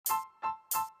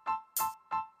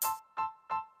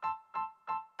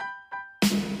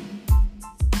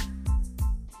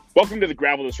Welcome to the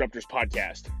Gravel Disruptors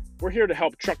podcast. We're here to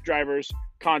help truck drivers,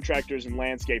 contractors, and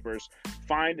landscapers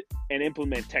find and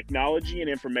implement technology and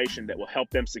information that will help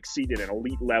them succeed at an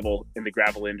elite level in the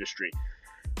gravel industry.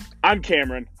 I'm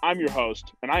Cameron, I'm your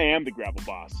host, and I am the Gravel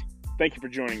Boss. Thank you for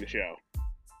joining the show.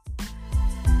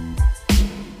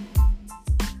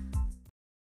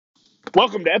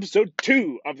 Welcome to episode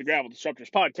 2 of the Gravel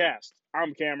Disruptors podcast.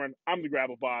 I'm Cameron, I'm the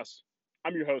Gravel Boss.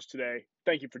 I'm your host today.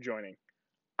 Thank you for joining.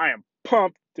 I am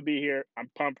pumped to be here. I'm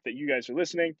pumped that you guys are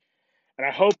listening, and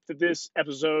I hope that this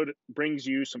episode brings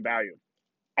you some value.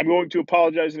 I'm going to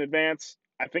apologize in advance.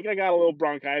 I think I got a little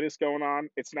bronchitis going on.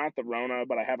 It's not the Rona,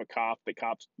 but I have a cough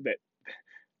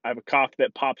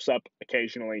that pops up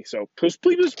occasionally. So please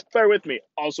just bear with me.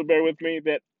 Also bear with me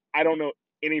that I don't know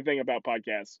anything about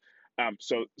podcasts.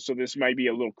 So this might be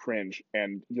a little cringe,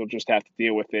 and you'll just have to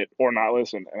deal with it or not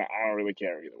listen, and I don't really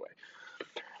care either way.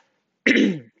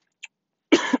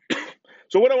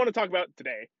 So what I want to talk about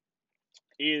today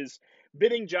is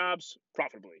bidding jobs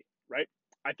profitably, right?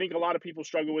 I think a lot of people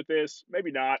struggle with this.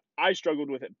 Maybe not. I struggled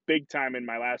with it big time in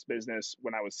my last business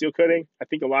when I was seal coating. I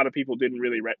think a lot of people didn't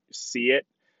really see it,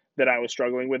 that I was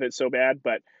struggling with it so bad.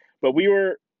 But we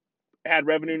had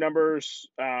revenue numbers,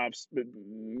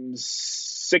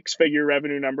 6-figure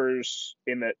revenue numbers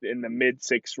in the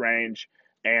mid-6 range,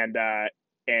 and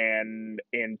in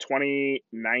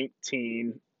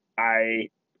 2019 I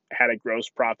had a gross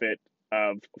profit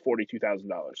of $42,000,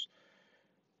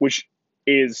 which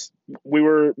is we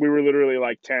were literally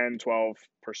like 10-12%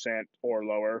 or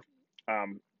lower,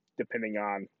 depending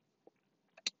on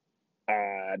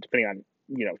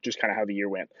just kind of how the year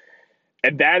went.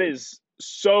 And that is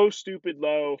so stupid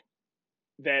low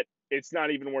that it's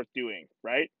not even worth doing,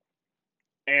 right?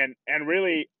 And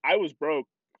really, I was broke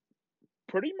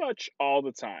pretty much all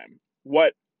the time.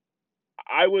 What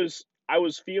I was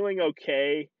feeling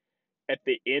okay at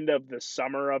the end of the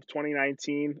summer of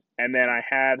 2019, and then I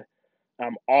had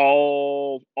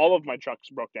all of my trucks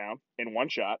broke down in one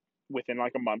shot within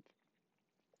like a month.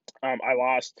 I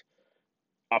lost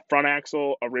a front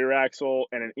axle, a rear axle,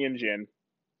 and an engine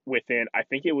within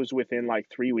like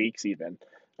 3 weeks even.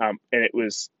 And it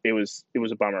was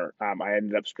a bummer. I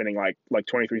ended up spending like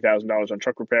 $23,000 on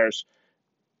truck repairs,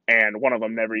 and one of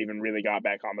them never even really got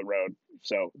back on the road.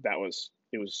 So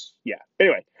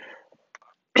anyway.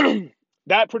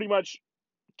 That pretty much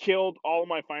killed all of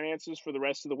my finances for the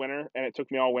rest of the winter, and it took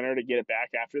me all winter to get it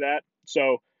back after that.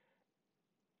 So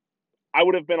I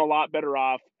would have been a lot better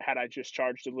off had I just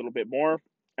charged a little bit more.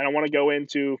 And I want to go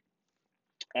into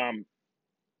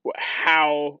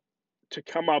how to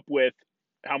come up with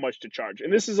how much to charge.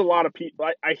 And this is a lot of people.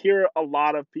 I hear a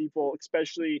lot of people,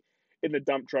 especially in the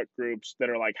dump truck groups,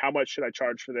 that are like, how much should I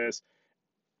charge for this?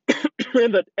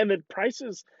 and the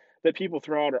prices that people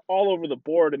throw out are all over the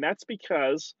board. And that's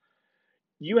because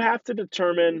you have to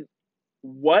determine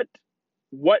what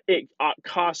it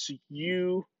costs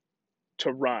you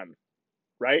to run,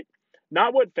 right?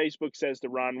 Not what Facebook says to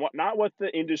run, not what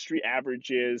the industry average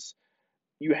is.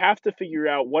 You have to figure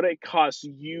out what it costs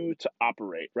you to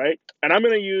operate, right? And I'm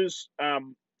going to use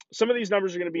some of these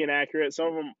numbers are going to be inaccurate.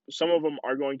 Some of them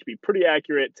are going to be pretty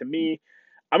accurate to me.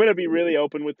 I'm going to be really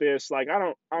open with this. Like, I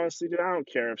don't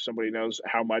care if somebody knows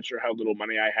how much or how little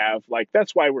money I have. Like,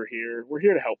 that's why we're here. We're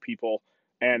here to help people.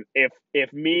 And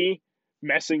if me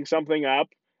messing something up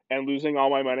and losing all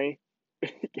my money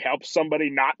helps somebody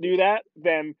not do that,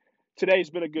 then today's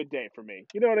been a good day for me.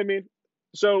 You know what I mean?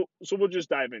 So we'll just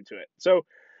dive into it. So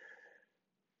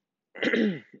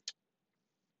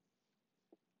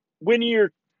when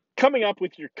you're coming up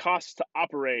with your costs to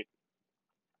operate,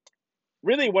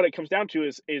 really what it comes down to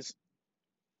is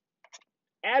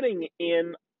adding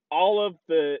in all of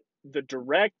the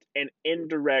direct and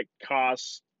indirect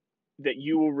costs that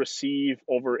you will receive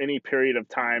over any period of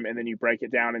time, and then you break it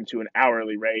down into an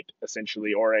hourly rate,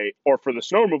 essentially, or for the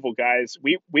snow removal guys,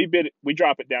 we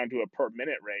drop it down to a per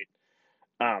minute rate.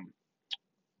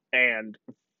 And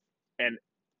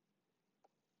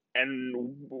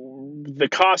the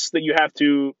costs that you have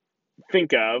to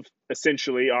think of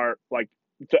essentially are like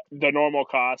the normal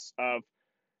costs of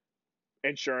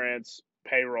insurance,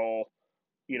 payroll,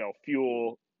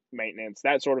 fuel, maintenance,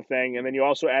 that sort of thing. And then you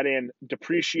also add in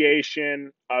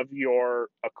depreciation of your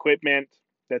equipment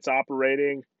that's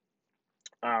operating,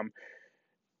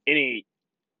 any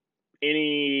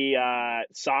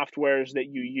softwares that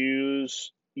you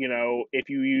use, if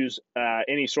you use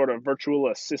any sort of virtual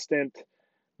assistant,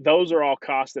 those are all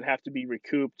costs that have to be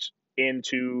recouped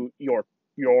into your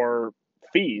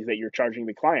fee that you're charging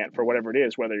the client for whatever it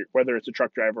is, whether it's a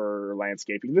truck driver or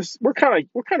landscaping. We're kind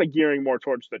of gearing more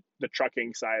towards the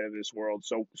trucking side of this world.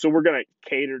 So we're gonna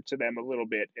cater to them a little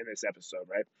bit in this episode,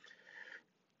 right?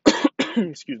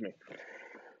 Excuse me.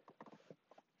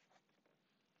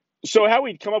 So how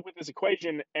we'd come up with this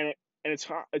equation, and it's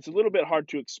a little bit hard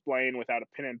to explain without a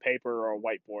pen and paper or a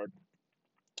whiteboard.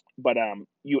 But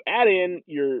you add in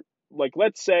your, like,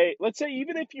 let's say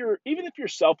even if you're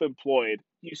self-employed,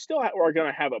 you still are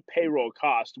going to have a payroll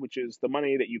cost, which is the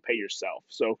money that you pay yourself.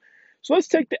 So let's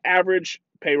take the average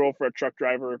payroll for a truck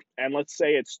driver, and let's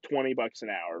say it's $20 an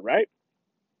hour, right?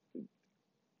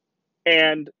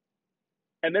 And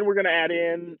then we're going to add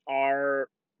in our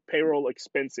payroll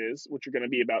expenses, which are going to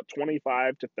be about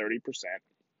 25 to 30%,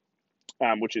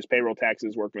 which is payroll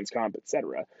taxes, workman's comp,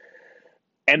 etc.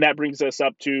 And that brings us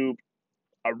up to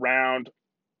around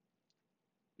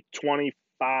 $25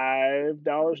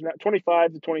 now,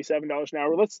 $25 to $27 an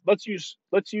hour. Let's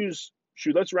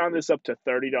round this up to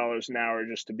 $30 an hour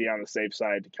just to be on the safe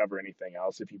side to cover anything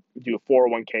else if you do a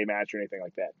 401k match or anything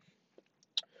like that.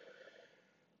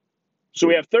 So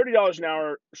we have $30 an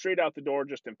hour straight out the door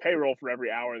just in payroll for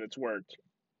every hour that's worked.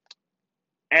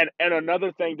 And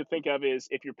another thing to think of is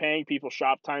if you're paying people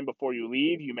shop time before you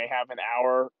leave, you may have an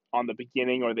hour on the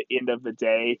beginning or the end of the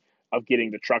day of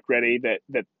getting the truck ready that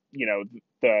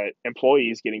the employee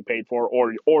is getting paid for,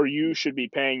 or you should be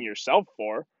paying yourself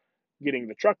for getting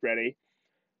the truck ready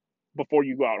before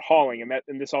you go out hauling,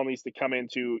 and this all needs to come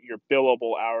into your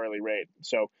billable hourly rate.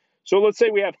 So let's say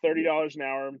we have $30 an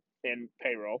hour in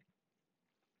payroll,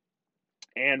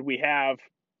 and we have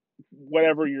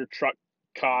whatever your truck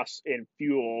costs in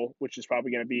fuel, which is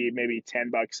probably going to be maybe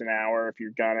 $10 an hour if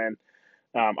you're gunning.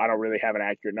 I don't really have an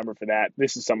accurate number for that.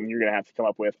 This is something you're going to have to come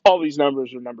up with. All these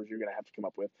numbers are numbers you're going to have to come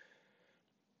up with.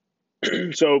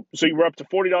 So you were up to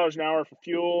 $40 an hour for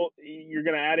fuel. You're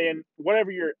going to add in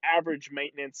whatever your average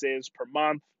maintenance is per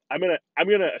month. I'm gonna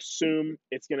assume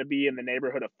it's going to be in the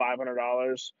neighborhood of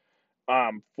 $500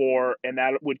 and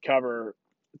that would cover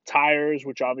tires,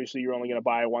 which obviously you're only going to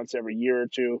buy once every year or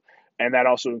two, and that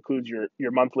also includes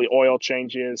your monthly oil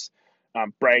changes,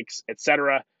 brakes,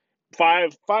 etc.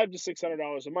 $500 to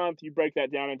 $600 a month. You break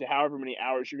that down into however many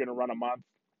hours you're going to run a month.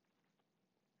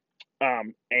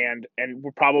 And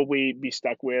we'll probably be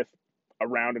stuck with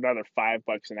around another $5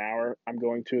 an hour, I'm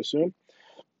going to assume.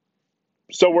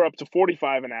 So we're up to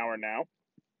 $45 an hour now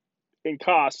in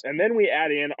costs, and then we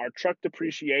add in our truck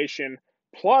depreciation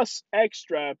plus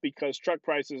extra because truck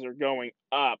prices are going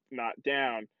up, not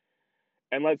down.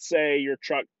 And let's say your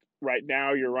truck right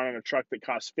now, you're running a truck that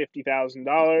costs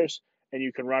 $50,000 and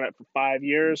you can run it for 5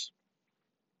 years,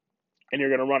 and you're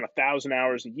going to run 1,000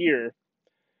 hours a year.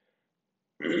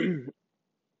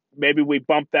 Maybe we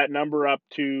bump that number up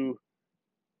to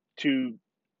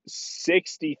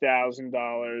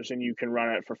 $60,000 and you can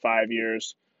run it for 5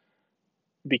 years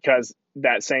because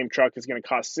that same truck is going to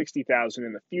cost $60,000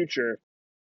 in the future.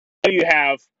 So you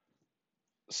have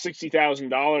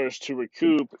 $60,000 to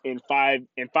recoup in 5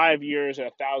 years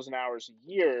at 1,000 hours a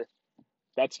year.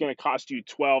 That's going to cost you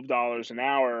 $12 an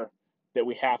hour that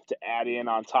we have to add in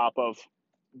on top of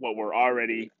what we're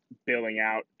already billing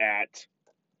out at.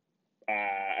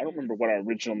 I don't remember what our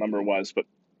original number was, but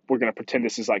we're going to pretend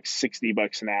this is like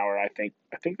 $60 an hour. I think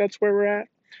that's where we're at.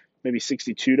 Maybe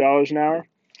 $62 an hour.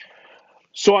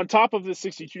 So on top of the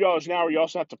 $62 an hour, you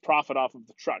also have to profit off of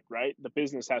the truck, right? The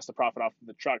business has to profit off of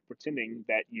the truck, pretending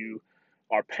that you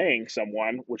are paying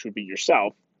someone, which would be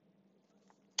yourself,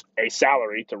 a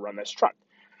salary to run this truck.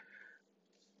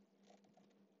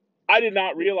 I did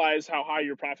not realize how high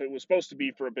your profit was supposed to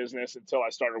be for a business until I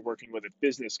started working with a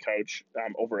business coach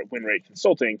over at WinRate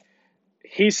Consulting.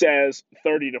 He says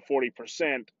 30 to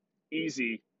 40%,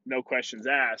 easy, no questions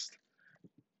asked.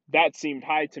 That seemed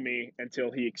high to me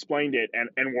until he explained it, and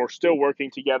we're still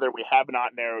working together. We have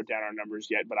not narrowed down our numbers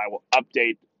yet, but I will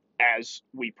update as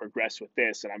we progress with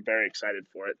this, and I'm very excited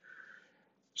for it.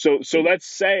 So let's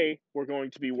say we're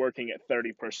going to be working at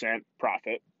 30%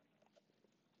 profit.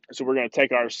 So we're going to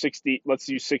take our let's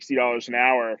use $60 an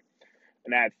hour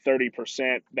and add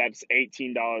 30%. That's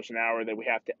 $18 an hour that we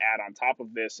have to add on top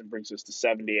of this, and brings us to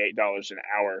 $78 an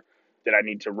hour that I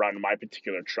need to run my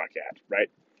particular truck at, right?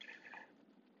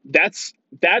 That's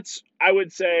I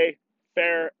would say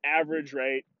fair average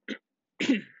rate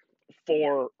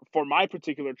for my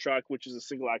particular truck, which is a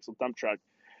single axle dump truck.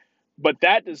 But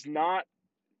that's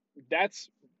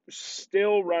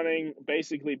still running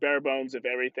basically bare bones if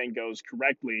everything goes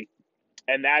correctly,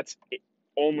 and that's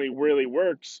only really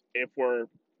works if we're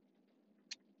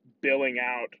billing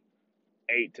out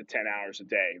 8 to 10 hours a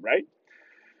day, right?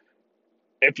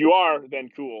 If you are, then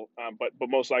cool. But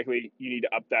most likely you need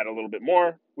to up that a little bit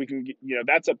more. We can,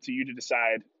 that's up to you to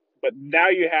decide. But now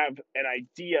you have an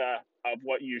idea of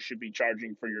what you should be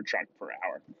charging for your truck per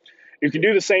hour. You can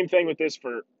do the same thing with this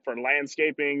for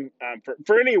landscaping,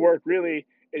 for any work really.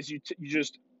 Is you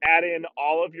just add in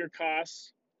all of your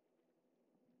costs,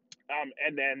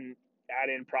 and then add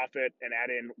in profit and add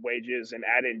in wages and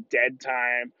add in dead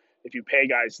time. If you pay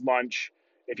guys lunch,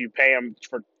 if you pay them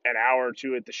for an hour or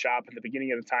two at the shop at the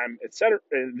beginning of the time, etc.,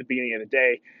 at the beginning of the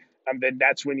day, then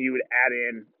that's when you would add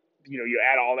in, you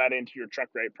add all that into your truck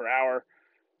rate per hour,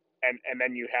 and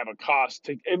then you have a cost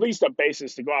to at least a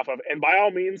basis to go off of. And by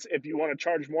all means, if you want to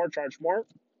charge more, charge more.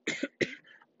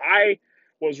 I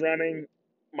was running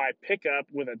my pickup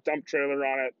with a dump trailer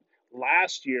on it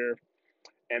last year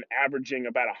and averaging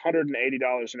about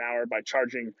 $180 an hour by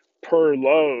charging per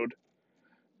load.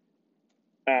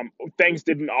 Things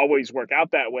didn't always work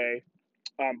out that way,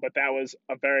 but that was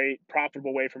a very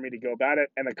profitable way for me to go about it,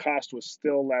 and the cost was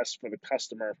still less for the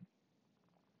customer.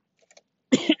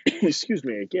 Excuse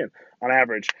me again, on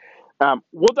average.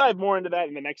 We'll dive more into that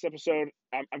in the next episode.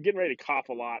 I'm getting ready to cough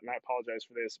a lot, and I apologize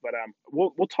for this, but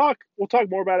we'll talk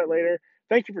more about it later.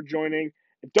 Thank you for joining,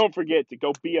 and don't forget to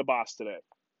go be a boss today.